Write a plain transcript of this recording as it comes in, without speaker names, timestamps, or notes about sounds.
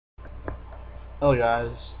Hello guys,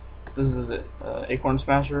 this is Acorn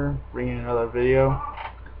Smasher bringing another video.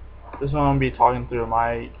 This one I'm going to be talking through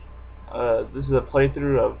this is a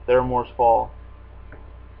playthrough of Theramore's Fall.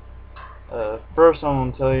 First I'm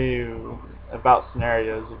going to tell you about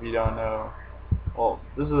scenarios if you don't know. Well,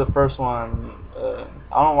 this is the first one. I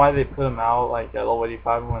don't know why they put them out like at level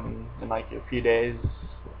 85 when in like a few days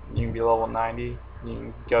you can be level 90, you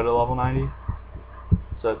can go to level 90.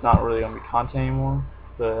 So it's not really going to be content anymore,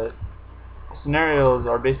 but scenarios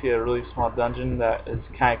are basically a really small dungeon that is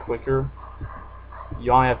kind of quicker.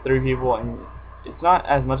 You only have 3 people, and it's not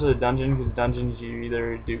as much of a dungeon because dungeons you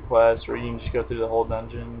either do quests or you can just go through the whole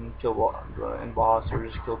dungeon, kill the end boss, or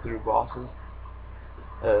just kill through bosses.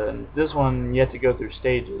 This one you have to go through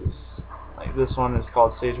stages. Like this one is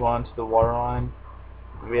called Stage 1 to the waterline.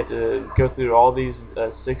 We have to go through all these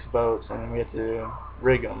 6 boats, and we have to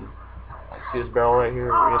rig them. Like see this barrel right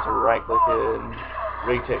here? We have to right click it and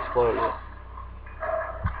rig to explode it.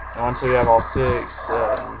 And once we have all 6,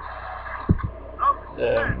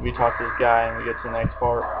 we talk to this guy and we get to the next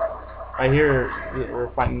part. Right here, we're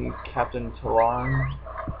fighting Captain Talarn.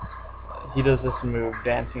 He does this move,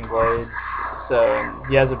 Dancing Blades. So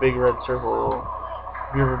he has a big red circle.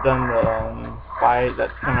 Have you ever done the fight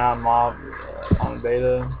that's coming out in Mob on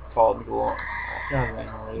beta called I forgot his name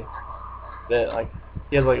already. That like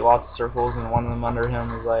he has like lots of circles, and one of them under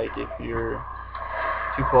him is like if you're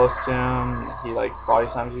too close to him, he like body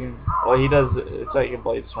slams you. Well, he does. It's like a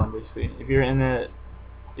blade storm basically. If you're in it,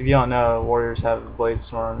 if you don't know, warriors have a blade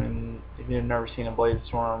storm, and if you've never seen a blade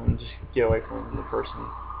storm, just get away from the person.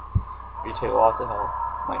 You take a lot of health,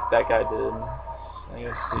 like that guy did. I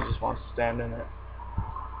guess he just wants to stand in it.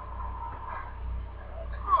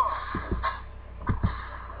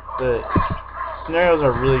 But scenarios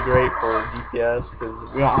are really great for DPS because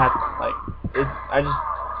we don't have to, like it. I just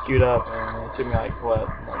queued up and it took me like what,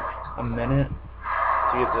 like a minute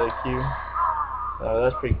to get to the queue. So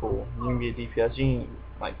that's pretty cool. You can be a DPS. You can,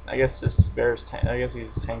 like, I guess this bear's I guess he's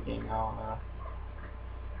tanking. I don't know.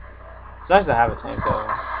 It's nice to have a tank though.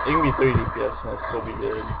 It can be 3 DPS and it'll still be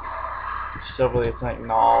good. Just hopefully it's like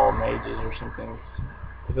not all mages or something.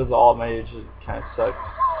 If it's all mages, it kind of sucks.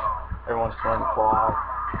 Everyone's throwing the claw.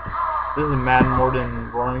 This is Mad Morton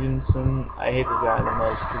Vorgensen. I hate this guy the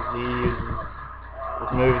most because he uses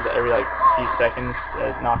this move every like few seconds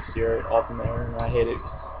that knocks you up in the air, and I hate it.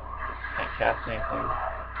 Can't cast anything.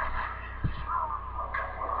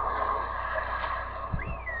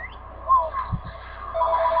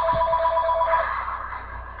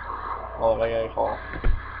 Oh, I got a call.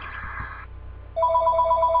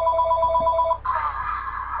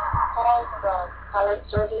 Call from Pilot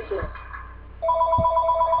Services.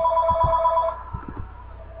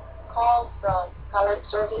 Call from Pilot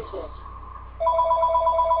Services.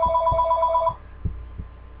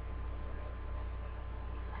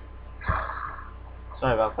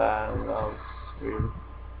 Sorry about that. That was weird.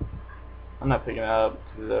 I'm not picking it up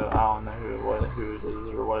because I don't know who it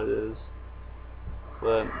is or what it is.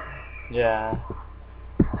 But yeah,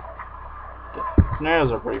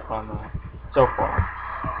 scenarios are pretty fun though. So far,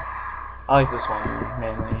 I like this one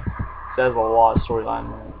mainly. It has a lot of storyline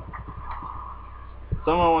in it.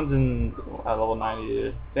 Some of the ones at level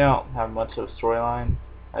 90, they don't have much of storyline.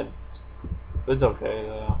 But it's okay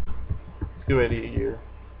though. It's a good way to get gear.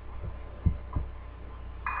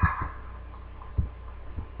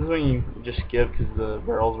 This is when you just skip because the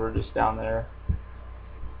barrels were just down there.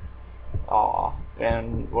 Aw,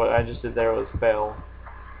 and what I just did there was fail.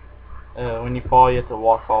 When you fall, you have to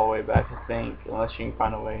walk all the way back, I think, unless you can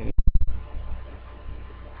find a way.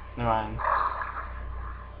 Never mind.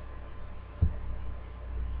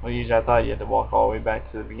 Well, usually I thought you had to walk all the way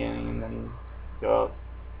back to the beginning and then go up.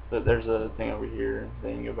 But there's a thing over here that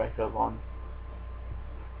you can go back up on.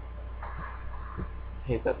 I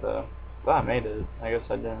hate that though. But I made it. I guess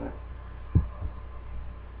I didn't.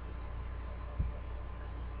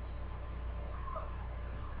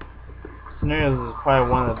 Scenarios is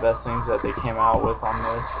probably one of the best things that they came out with on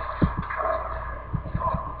this.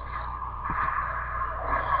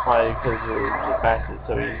 Probably because of the fact that it's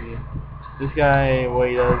so easy. This guy, what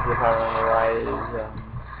he does, if I remember right,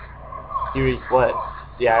 is he reflects.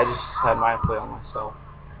 Yeah, I just had mine play on myself.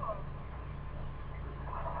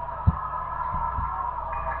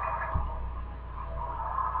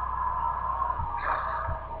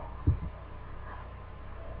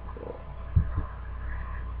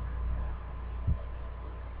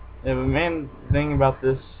 Yeah, the main thing about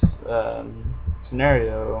this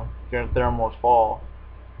scenario during Theramore's Fall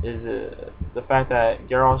is the fact that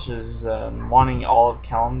Garrosh is wanting all of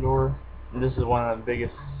Kalimdor. And this is one of the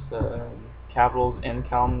biggest capitals in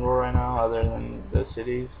Kalimdor right now, other than the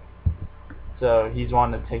cities. So he's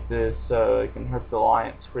wanting to take this so it can hurt the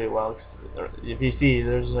alliance pretty well. 'Cause if you see,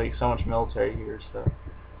 there's like so much military here, so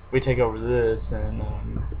we take over this and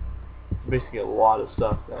basically a lot of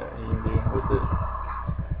stuff that you can do with it.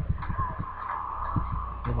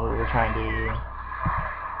 That's what we're trying to do.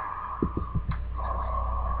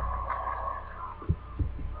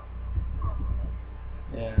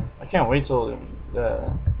 Yeah, I can't wait till I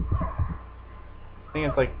think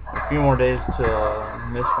it's like a few more days to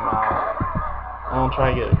Mist come out. I'm gonna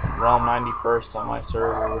try to get Realm 91st on my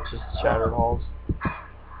server, which is Shattered Halls.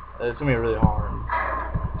 It's gonna be really hard.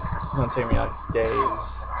 It's gonna take me like days,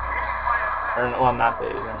 or well, not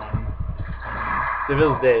days. If it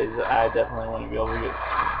was days, I definitely wouldn't be able to get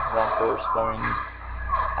Realm 1st. I mean,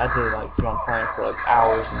 I had to like keep on playing for like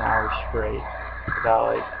hours and hours straight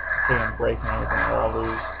without like taking a break and anything, or I'll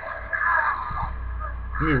lose.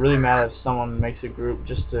 I'd be really mad if someone makes a group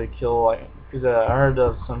just to kill, like, because I heard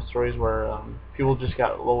of some stories where people just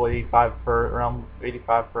got level 85 around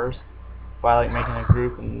 85 first by like making a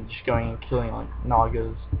group and just going and killing like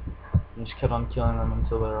Nagas and just kept on killing them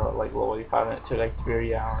until they're like level 85, and it took like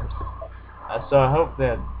 30 hours. So I hope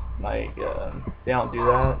that like they don't do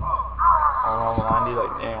that on level 90,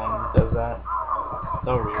 like anyone does that.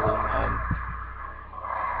 That would be really mad.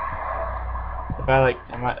 If I like,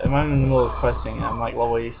 am I in the middle of questing and I'm like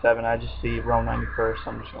level 87, I just see Realm 91st,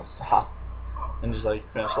 I'm just gonna stop and just like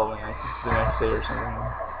finish leveling like the next day or something.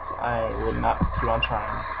 I would not keep on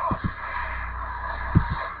trying.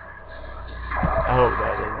 I hope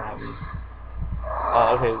that doesn't happen.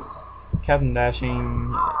 Okay, Captain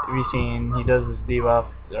Dashing, if you've seen, he does this debuff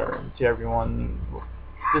to everyone,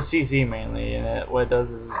 to CC mainly, and what it does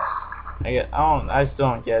is, I still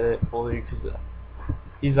don't get it fully because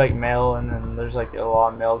he's like male, and then there's like a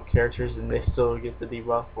lot of male characters, and they still get the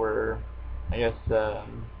debuff. Where I guess I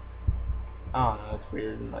don't know, it's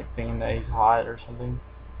weird, and like thinking that he's hot or something.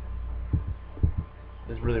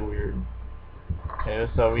 It's really weird. Okay,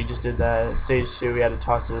 so we just did that. Stage 2, we had to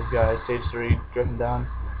talk to this guy. Stage 3, drifting down.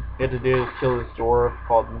 We had to do is kill this dwarf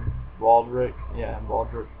called Baldric. Yeah,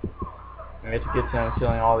 Baldric. And we had to get to him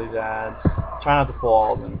killing all these ads. Try not to pull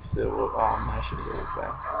all of them, because it will, I should have did this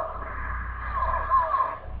guy.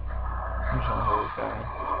 I'm just gonna heal this guy.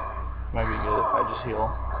 Might be good if I just heal.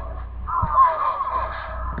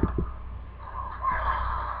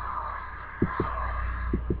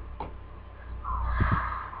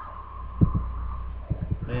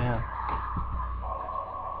 Yeah.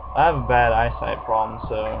 I have a bad eyesight problem,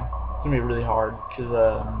 so it's gonna be really hard because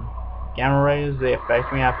gamma rays, they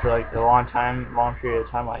affect me after like a long period of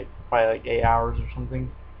time, like probably like 8 hours or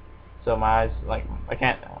something. So my eyes, like I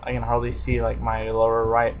can hardly see like my lower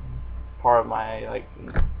right part of my like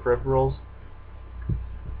peripherals.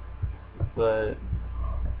 But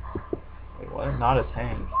wait, what? Not a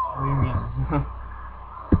tank. What do you mean?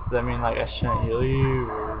 Does that mean like I shouldn't heal you,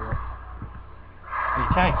 or you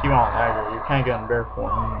can't keep on aggro? You're kind of getting bare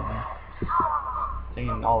form and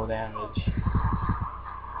taking all the damage.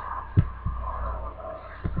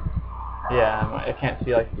 Yeah, I can't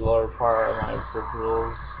see like the lower part of my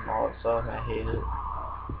peripherals and all that stuff, and I hate it.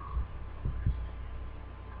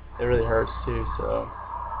 It really hurts too, so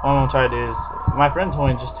what I'm going to try to do is, my friend told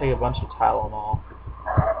me to just take a bunch of Tylenol.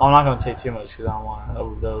 I'm not going to take too much because I don't want to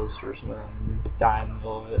overdose or something and die in the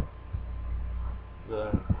middle of it.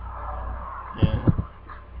 But, yeah.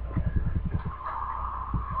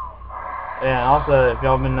 Yeah, and also, if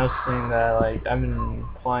y'all been noticing that, like, I've been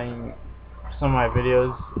playing some of my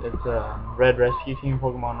videos, it's Red Rescue Team,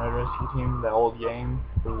 Pokemon Red Rescue Team, that old game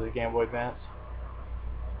for the Game Boy Advance.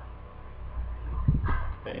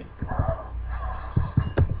 Okay.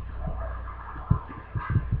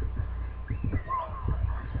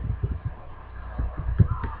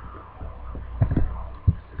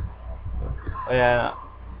 Oh yeah,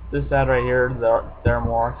 this ad right here, the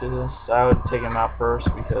Theramore Arcticus, I would take him out first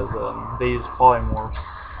because they use polymorphs.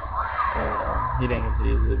 He didn't get to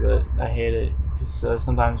use it, but I hate it. Because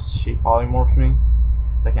sometimes she polymorphs me,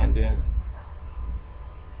 so I can't do it.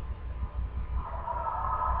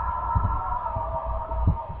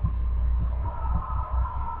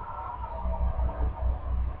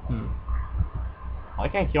 Well, I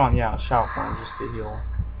can't keep on shout for him just to heal.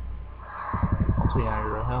 I'll take out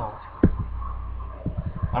your health.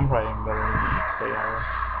 I'm probably even better than you to take out her.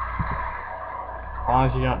 As long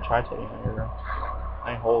as you don't try taking out her.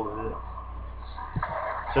 I hold it.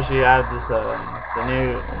 Especially added this, the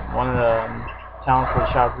new, one of the talents for the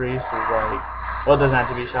Shout Priest is like, well, it doesn't have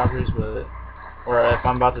to be Shout Priest, but where if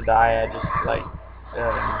I'm about to die, I just like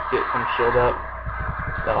get some shield up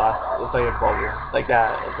that lasts, it's like a bubble, like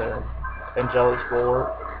that, the Angelic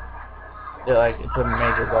Bulwark. it's a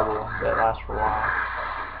major bubble that lasts for a while.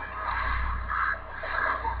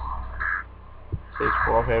 Stage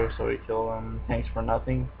 4, okay, so we kill them. Tanks for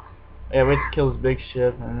nothing. Yeah, we have to kill this big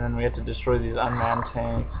ship, and then we have to destroy these unmanned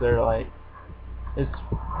tanks. They're like, it's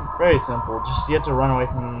very simple. Just you have to run away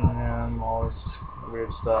from him, all this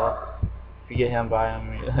weird stuff. If you get hit by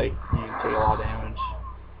him, you take a lot of damage.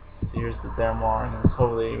 So here's the Theramore, and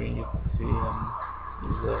hopefully we get to see him.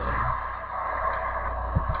 He's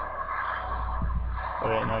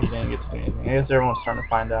okay, no, you didn't get to do anything. I guess everyone's starting to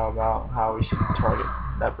find out about how we should target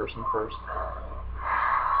that person first.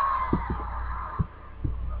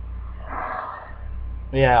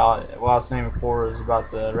 But yeah, what I was saying before is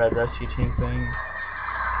about the Red Rescue Team thing.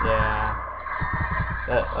 Yeah,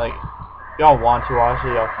 that like, if y'all want to watch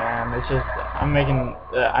it, y'all can. It's just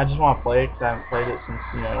I just want to play it because I haven't played it since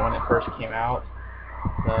when it first came out.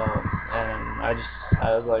 So, and I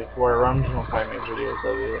was like, where I'm just gonna probably make videos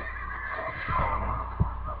of it.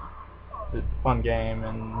 It's a fun game,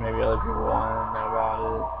 and maybe other people want to know about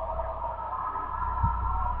it.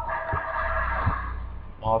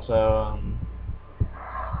 Also,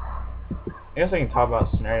 I guess I can talk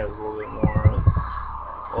about scenarios a little bit more.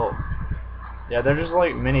 Well, yeah, they're just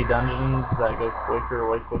like mini dungeons that go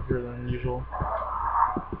way quicker than usual.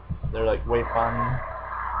 They're like way fun,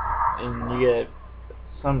 and you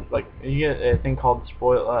get a thing called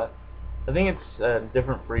spoil. I think it's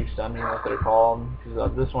different for each dungeon what they're called.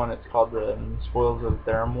 Because this one it's called the Spoils of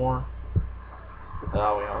Theramore.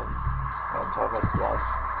 I'll talk about the boss.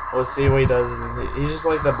 Let's see what he does. He's just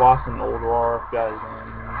like the boss in Old War. I forgot his name.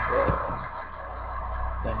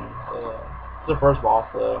 It's the first boss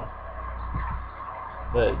though.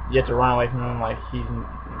 But you have to run away from him like he's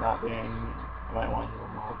not doing. I might want to heal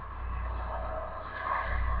him up.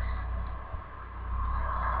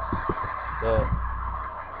 But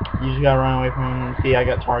you just gotta run away from him. See, I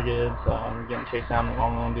got targeted, so I'm getting chased down. All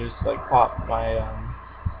I'm gonna do is like pop my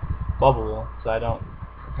bubble, so I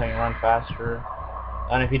can run faster.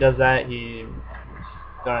 And if he does that, he's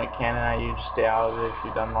throwing a cannon at you. Just stay out of it if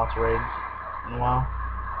you've done lots of raids in a while.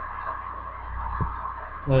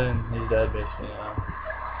 Then he's dead basically now.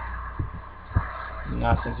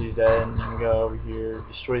 Now since he's dead, you can go over here,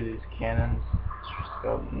 destroy these cannons. Just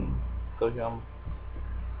go up and click them.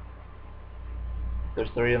 There's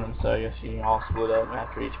 3 of them, so I guess you can all split up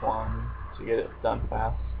after each one to get it done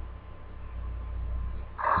fast.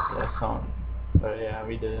 Yeah, but yeah,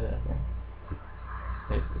 we did it,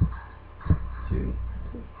 I think. 2.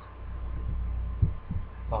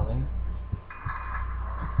 Something.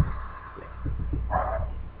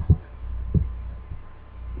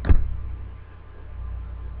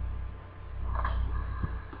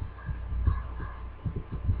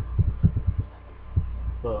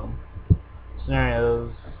 So,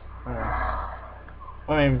 scenarios. I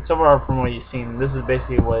mean, so far from what you've seen, this is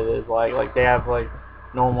basically what it is like. Like they have like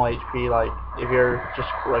normal HP. Like if you're just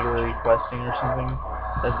regularly questing or something,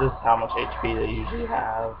 this is how much HP they usually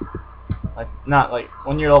have. Like not like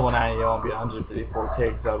when you're level 90, it won't be 154k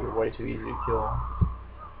because that would be way too easy to kill.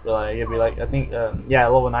 But like it'd be like I think yeah,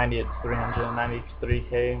 level 90 it's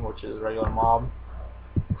 393k, which is a regular mob.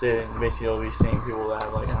 So basically you'll be seeing people that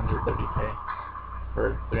have like 130k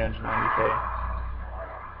for 390k.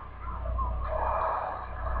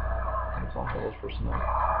 It's on those personnel.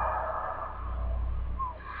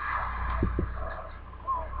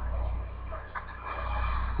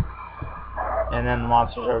 And then the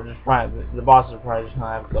monsters are just probably, the bosses are probably just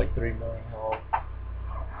gonna have like 3 million health.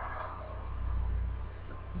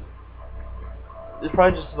 It's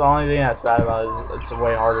probably just the only thing that's bad about it is it's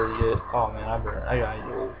way harder to get. Oh man, I gotta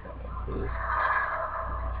use this.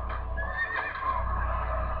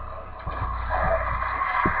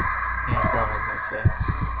 Yeah, I was gonna say.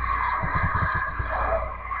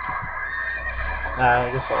 I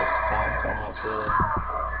guess I'll talk about the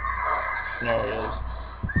scenarios.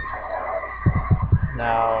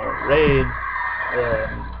 Now, raids,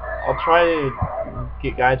 I'll try to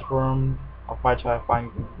get guides for them. I'll probably try to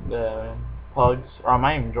find pugs, or I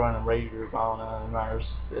might even join a raid group. I don't know. It matters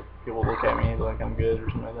if people look at me like I'm good or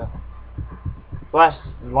something like that. The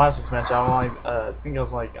last expansion, I think it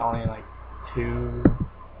was like only like 2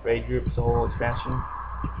 raid groups the whole expansion.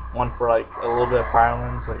 One for like a little bit of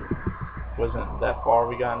Firelands, like wasn't that far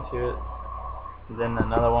we got into it. And then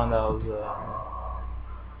another one that was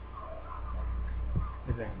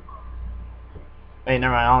wait,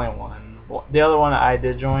 never mind, only one. The other one I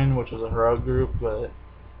did join, which was a heroic group, but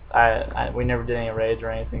we never did any raids or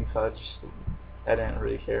anything, so I didn't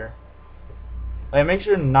really care. Like, make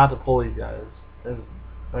sure not to pull these guys.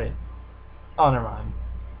 Wait. Oh, never mind.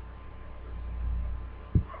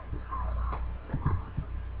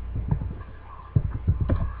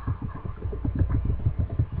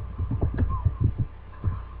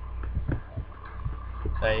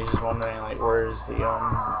 He's just wondering like where is he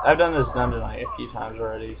going. I've done this dungeon like a few times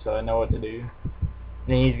already, so I know what to do.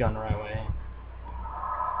 And he's going the right way.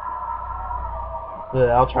 But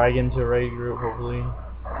I'll try to get into a raid group hopefully.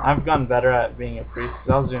 I've gotten better at being a priest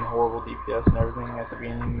because I was doing horrible DPS and everything at the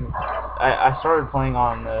beginning. I started playing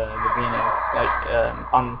on the beginning, like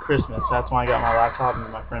on Christmas. That's when I got my laptop and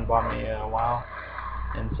my friend bought me a WoW.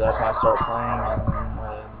 And so that's when I started playing, and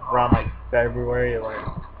then around like February of like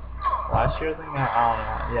last year I think? I don't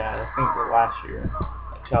know. Yeah, I think last year,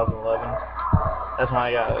 like 2011. That's when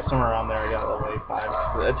I got, somewhere around there I got level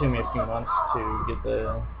 85. It took me a few months to get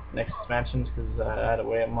the next expansions because I had to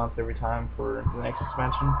wait a month every time for the next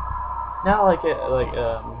expansion. Now like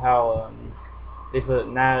how they put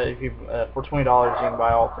now if you for $20 you can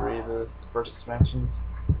buy all three of the first expansions.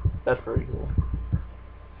 That's pretty cool.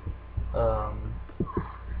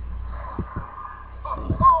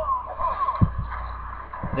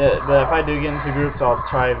 Yeah, but if I do get into groups, I'll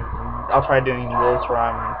try doing this where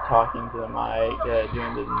I'm talking to the mic,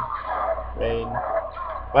 doing the raid.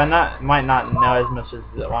 But might not know as much as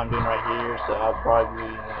what I'm doing right here, so I'll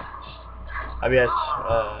probably I'll be as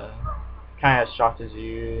kind of as shocked as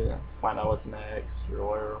you, find out what's next or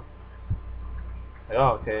whatever. Like,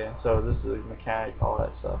 oh, okay, so this is a mechanic, all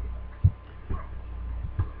that stuff.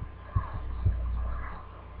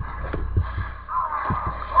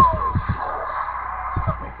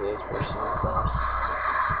 This person first.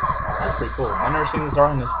 That's pretty cool. I've never seen this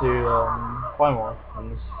artist do Theramore in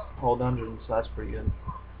this whole dungeon, so that's pretty good.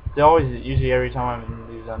 They always, usually every time I'm in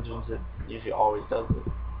these dungeons, it usually always does it.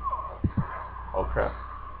 Oh crap.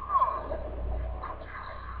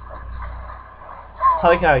 I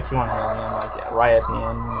like how I keep on healing him, like right at the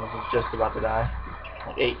end when he's just about to die.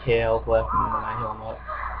 Like 8k health left and then I heal him up.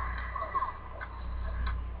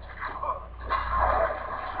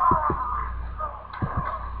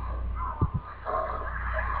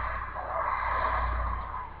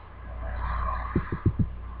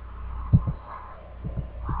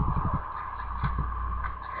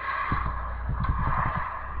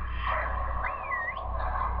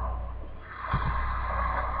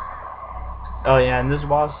 Oh yeah, and this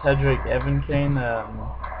boss, Hedrick Evan Kane,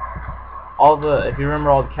 if you remember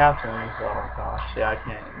all the captains, oh gosh, yeah, I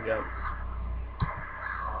can't go.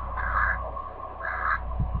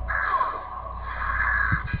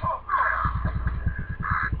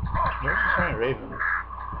 Where's the giant raven?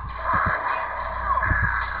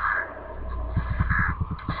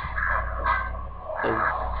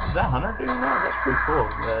 Is that Hunter doing that? That's pretty cool.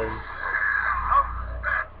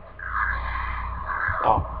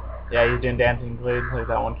 Oh. Yeah, he's doing dancing blades like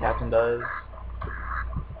that one captain does.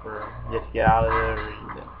 Or you have to get out of there.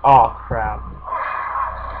 Oh crap.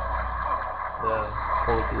 The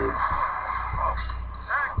whole group.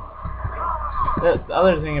 The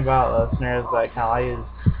other thing about scenarios that I kind of like is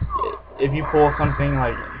if you pull something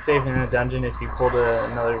like, say if in a dungeon, if you pulled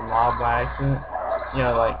another mob by accident, you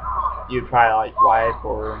know, like you try to like wipe,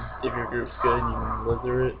 or if your group's good, you can live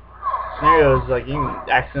through it. Scenarios like you can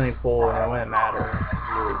accidentally pull and it wouldn't matter.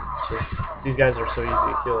 These guys are so easy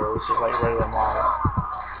to kill. It's just like regular mobs.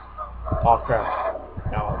 Oh crap.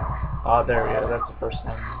 No. Oh, there we go. That's the first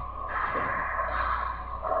time.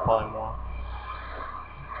 Probably more.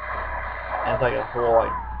 And it's like a whole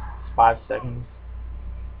like 5 seconds.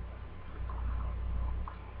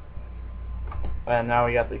 And now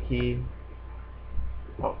we got the key.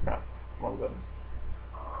 Oh crap. One good.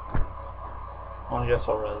 Well, I guess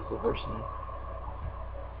I'll res the person.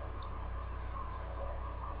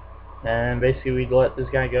 And basically we'd let this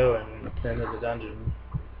guy go and send to the dungeon.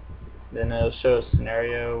 Then it'll show a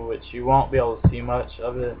scenario, which you won't be able to see much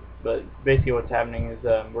of it, but basically what's happening is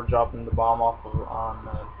we're dropping the bomb off on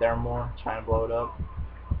Theramore, trying to blow it up.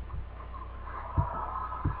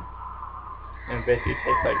 And it basically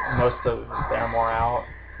takes like most of Theramore out,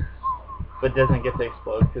 but doesn't get to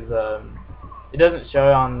explode because it doesn't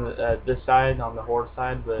show on this side, on the horde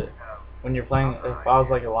side, but when you're playing, if I was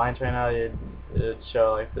like Alliance right now, it'd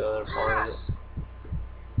show like the other part of it.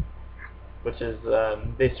 Which is,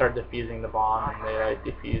 they start defusing the bomb and they like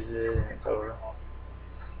defuse it and it's over.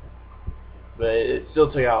 But it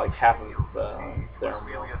still took out like half of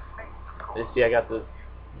Theramore. You see I got the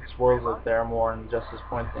swirls of Theramore and Justice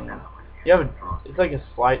Point thing. You have it's like a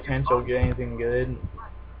slight chance you'll get anything good.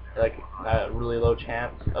 Like a really low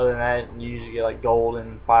chance. Other than that, you usually get like gold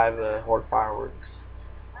and 5 horde fireworks.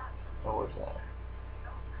 What was that?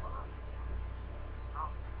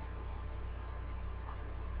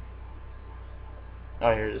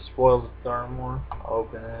 Oh, here, the spoils of Theramore. I'll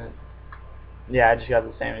open it. Yeah, I just got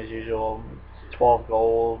the same as usual. 12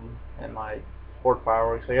 gold and like horde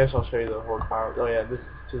fireworks. I guess I'll show you the horde fireworks. Oh yeah, this is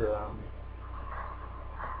to the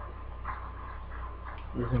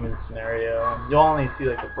using this scenario. You'll only see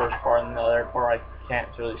like the first part, and the other part I can't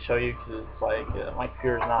really show you because it's like my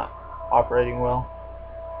computer's not operating well.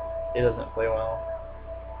 It doesn't play well.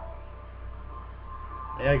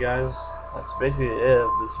 Yeah, guys, that's basically it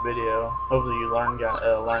of this video. Hopefully you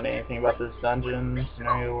learned anything about this dungeon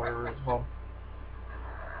scenario, whatever it's called.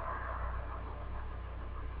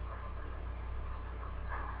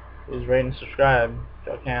 Please rate and subscribe if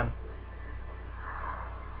y'all can.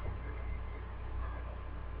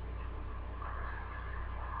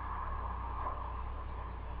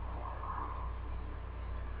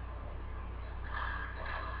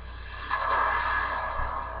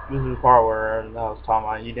 This is the part where I was talking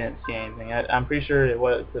about you didn't see anything. I'm pretty sure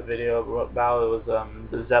what the video about it was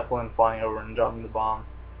the Zeppelin flying over and dropping the bomb.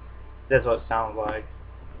 That's what it sounded like.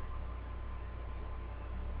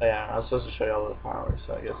 But yeah, I was supposed to show you all the fireworks,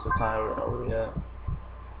 so I guess it's not over yet.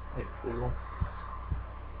 Hey, fool.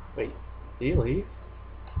 Wait, did he leave?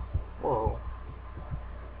 Whoa.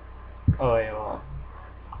 Oh, yeah, well,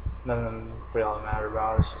 nothing really all that matter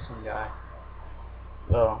about. It's just some guy.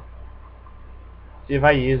 So, see, if I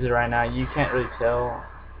use it right now, you can't really tell.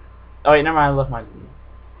 Oh wait, never mind. I left my.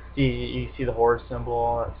 See, you see the horde symbol,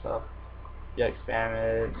 all that stuff. Yeah, expand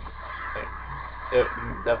it.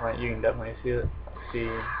 Like, you can definitely see it. See,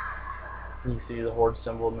 you can see the horde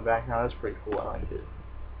symbol in the background. That's pretty cool. I like it.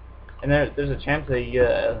 And there's a chance that you get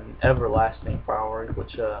an everlasting firework,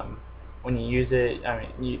 which when you use it, I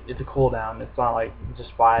mean, it's a cooldown. It's not like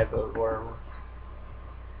just 5 or whatever.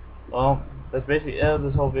 Well, that's basically it of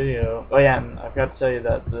this whole video. Oh yeah, and I forgot to tell you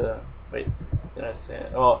that wait, did I say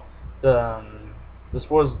it? Well, the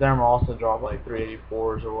Spoils of Theramore also drop like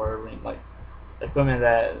 384s or whatever, and, like equipment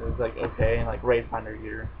that is like okay, like Raid Finder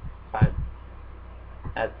gear.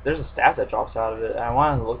 There's a staff that drops out of it. I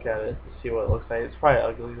wanted to look at it to see what it looks like. It's probably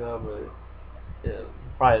ugly though, but it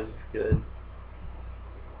probably is good.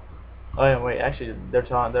 Oh yeah, wait, actually they were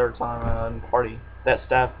telling me in the party that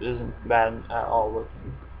staff isn't bad at all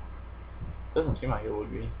looking. Doesn't seem like it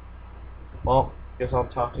would be. Well, guess I'll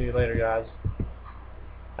talk to you later, guys.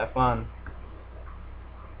 Have fun.